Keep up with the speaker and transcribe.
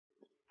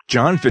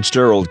John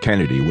Fitzgerald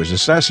Kennedy was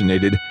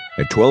assassinated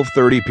at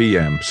 12:30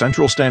 p.m.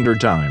 Central Standard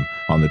Time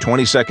on the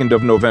 22nd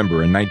of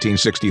November in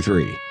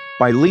 1963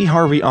 by Lee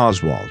Harvey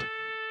Oswald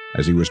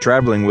as he was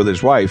traveling with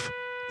his wife,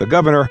 the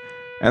governor,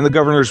 and the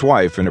governor's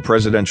wife in a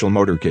presidential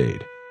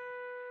motorcade.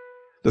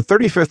 The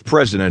 35th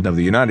President of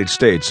the United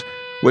States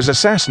was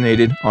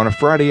assassinated on a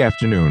Friday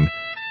afternoon,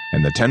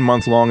 and the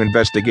 10-month-long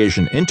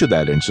investigation into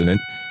that incident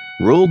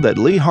ruled that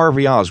Lee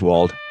Harvey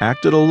Oswald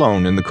acted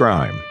alone in the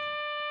crime.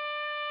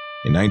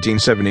 In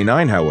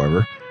 1979,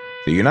 however,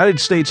 the United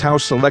States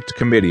House Select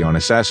Committee on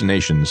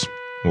Assassinations,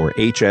 or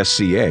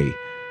HSCA,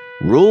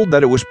 ruled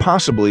that it was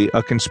possibly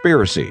a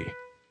conspiracy.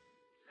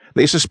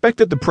 They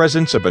suspected the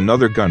presence of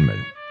another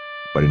gunman,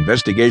 but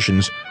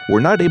investigations were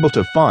not able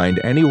to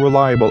find any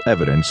reliable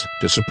evidence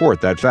to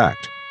support that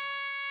fact.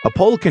 A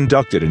poll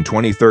conducted in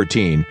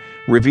 2013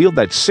 revealed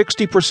that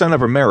 60%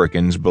 of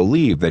Americans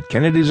believed that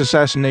Kennedy's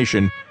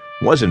assassination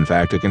was in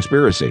fact a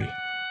conspiracy,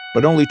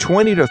 but only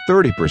 20 to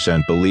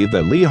 30% believed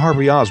that Lee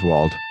Harvey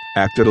Oswald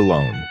acted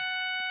alone.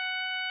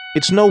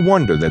 It's no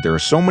wonder that there are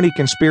so many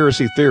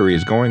conspiracy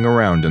theories going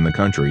around in the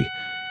country,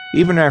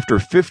 even after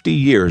 50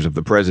 years of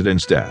the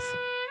president's death.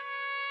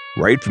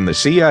 Right from the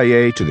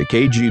CIA to the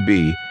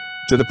KGB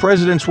to the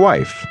president's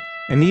wife,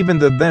 and even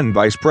the then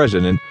Vice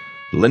President,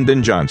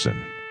 Lyndon Johnson.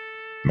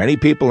 Many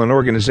people and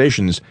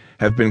organizations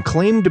have been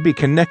claimed to be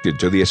connected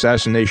to the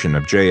assassination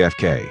of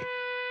JFK.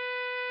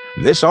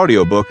 This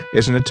audiobook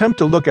is an attempt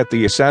to look at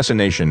the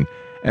assassination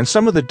and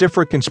some of the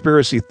different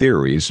conspiracy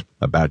theories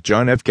about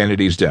John F.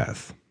 Kennedy's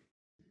death.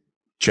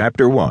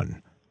 Chapter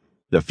 1.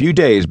 The few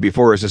days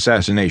before his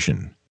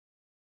assassination.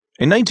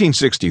 In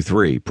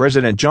 1963,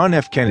 President John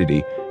F.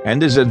 Kennedy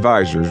and his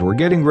advisors were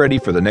getting ready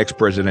for the next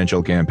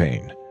presidential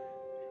campaign.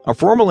 A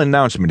formal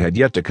announcement had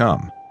yet to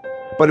come,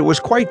 but it was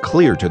quite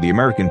clear to the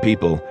American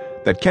people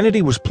that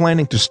Kennedy was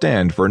planning to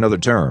stand for another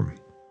term.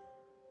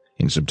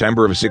 In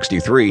September of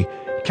 '63,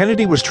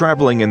 Kennedy was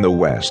traveling in the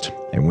West,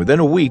 and within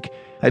a week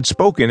had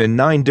spoken in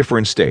 9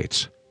 different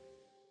states.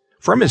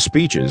 From his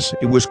speeches,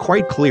 it was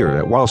quite clear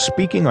that while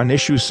speaking on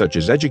issues such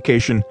as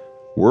education,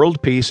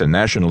 world peace, and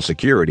national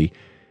security,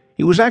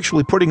 he was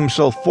actually putting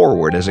himself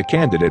forward as a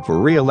candidate for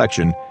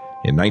re-election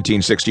in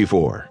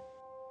 1964.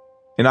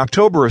 In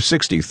October of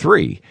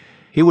 '63,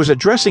 he was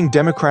addressing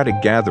Democratic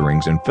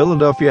gatherings in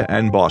Philadelphia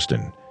and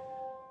Boston.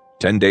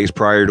 10 days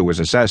prior to his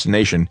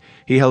assassination,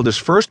 he held his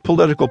first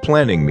political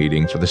planning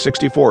meeting for the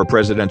 '64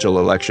 presidential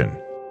election.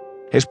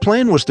 His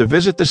plan was to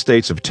visit the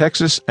states of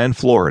Texas and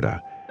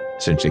Florida,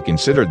 since he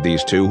considered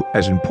these two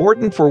as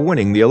important for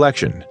winning the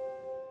election.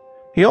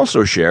 He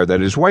also shared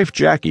that his wife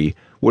Jackie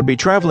would be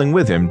traveling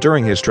with him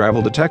during his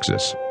travel to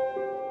Texas.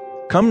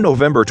 Come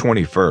November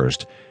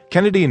 21st,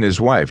 Kennedy and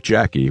his wife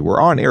Jackie were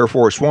on Air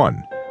Force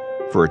One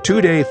for a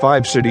 2-day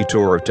 5-city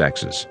tour of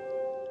Texas.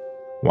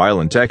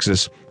 While in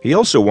Texas, he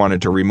also wanted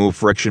to remove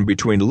friction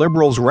between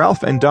liberals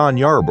Ralph and Don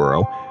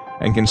Yarborough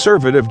and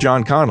conservative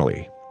John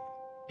Connally.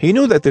 He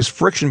knew that this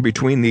friction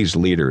between these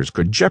leaders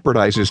could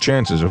jeopardize his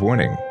chances of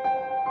winning.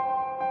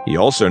 He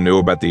also knew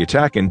about the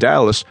attack in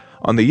Dallas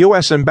on the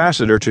U.S.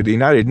 ambassador to the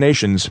United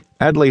Nations,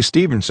 Adlai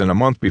Stevenson, a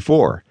month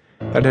before,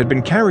 that had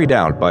been carried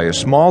out by a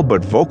small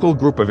but vocal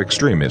group of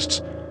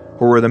extremists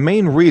who were the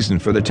main reason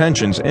for the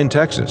tensions in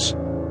Texas.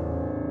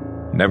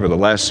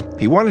 Nevertheless,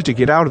 he wanted to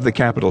get out of the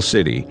capital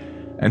city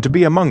and to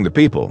be among the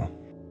people.